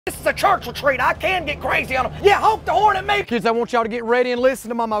This is a church retreat. I can get crazy on them. Yeah, honk the horn at me. Kids, I want y'all to get ready and listen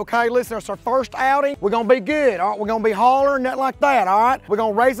to Mama, okay? Listen, it's our first outing. We're gonna be good, all right? We're gonna be hollering, nothing like that, all right? We're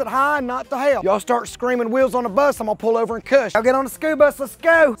gonna raise it high and not to hell. Y'all start screaming wheels on the bus, I'm gonna pull over and cuss. Y'all get on the school bus, let's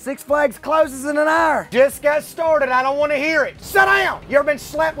go. Six Flags closes in an hour. Just got started, I don't wanna hear it. Sit down. You ever been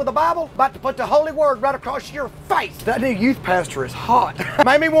slapped with a Bible? About to put the holy word right across your face. That new youth pastor is hot.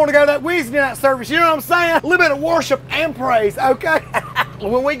 Made me want to go to that Wednesday night service, you know what I'm saying? A little bit of worship and praise, okay?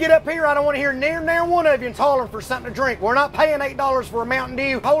 When we get up here, I don't want to hear near one of you hollering for something to drink. We're not paying $8 for a Mountain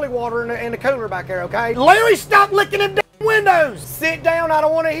Dew holy water in the cooler back there, okay? Larry, stop licking them windows. Sit down, I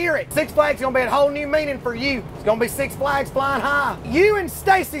don't want to hear it. Six Flags is gonna be a whole new meaning for you. It's gonna be Six Flags flying high. You and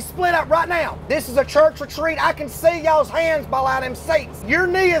Stacy split up right now. This is a church retreat. I can see y'all's hands ball out them seats. Your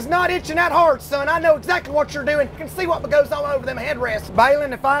knee is not itching that hard, son. I know exactly what you're doing. I can see what goes on over them headrests.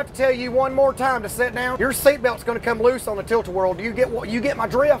 Balin, if I have to tell you one more time to sit down, your seatbelt's gonna come loose on the tilt-a-whirl. Do you get my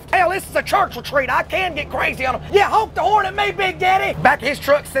drift? Hell, this is a church retreat. I can get crazy on them. Yeah, honk the horn at me, Big Daddy. Back of his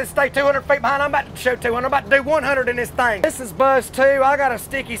truck says stay 200 feet behind. I'm about to show 200. I'm about to do 100 in this thing. This is bus 2. I got a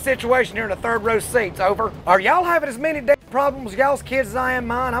sticky situation here in the third row seats. Over. Are y'all having as many problems with y'all's kids as I am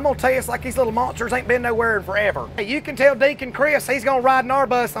mine? I'm gonna tell you, it's like these little monsters ain't been nowhere in forever. Hey, you can tell Deacon Chris he's gonna ride in our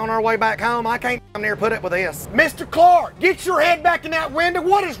bus on our way back home. I can't come near put up with this. Mr. Clark, get your head back in that window.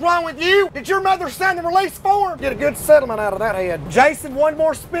 What is wrong with you? Did your mother sign the release form? Get a good settlement out of that head. Jason, one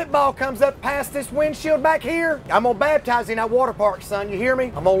more spitball comes up past this windshield back here. I'm gonna baptize you in that water park, son. You hear me?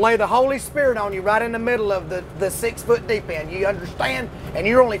 I'm gonna lay the Holy Spirit on you right in the middle of the 6 foot deep end. You understand? And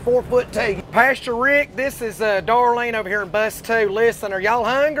you're only 4'2". Pastor Rick, this is Darlene over here in bus 2. Listen, are y'all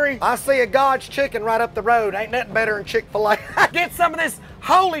hungry? I see a God's chicken right up the road. Ain't nothing better than Chick-fil-A. Get some of this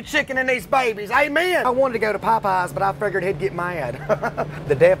holy chicken in these babies. Amen. I wanted to go to Popeyes, but I figured he'd get mad.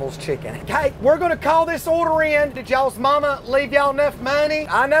 The devil's chicken. Okay, we're gonna call this order in. Did y'all's mama leave y'all enough money?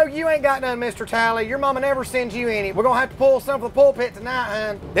 I know you ain't got none, Mr. Tally. Your mama never sends you any. We're gonna have to pull some from the pulpit tonight,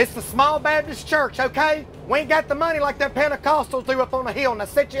 hon. This is a small Baptist church, okay? We ain't got the money like that Pentecostals do up on the hill. Now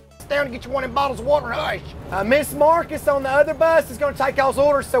sit your ass down and get you one of them bottles of water and hush. Miss Marcus on the other bus is gonna take y'all's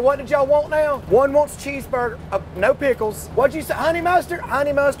orders. So what did y'all want now? One wants cheeseburger, no pickles. What'd you say? Honey mustard?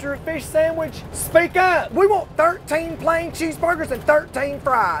 Honey mustard fish sandwich? Speak up. We want 13 plain cheeseburgers and 13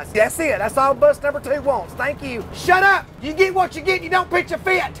 fries. That's it. That's all bus number 2 wants. Thank you. Shut up. You get what you get. You don't pitch a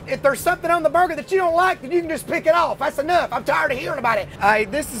fit. If there's something on the burger that you don't like, then you can just pick it off. That's enough. I'm tired of hearing about it. Hey,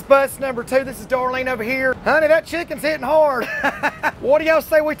 this is bus number 2. This is Darlene over here. Honey, that chicken's hitting hard. What do y'all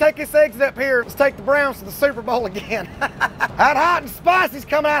say we take this exit up here? Let's take the Browns to the Super Bowl again. That hot and spicy's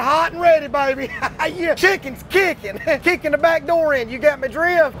coming out hot and ready, baby. Yeah, chicken's kicking. Kicking the back door in. You got me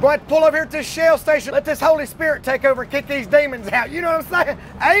drift? Go ahead and pull over here to this Shell station. Let this Holy Spirit take over and kick these demons out. You know what I'm saying?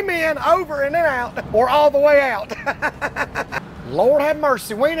 Amen. Over and then out. Or all the way out. Lord have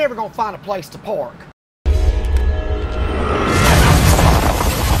mercy. We ain't ever gonna find a place to park.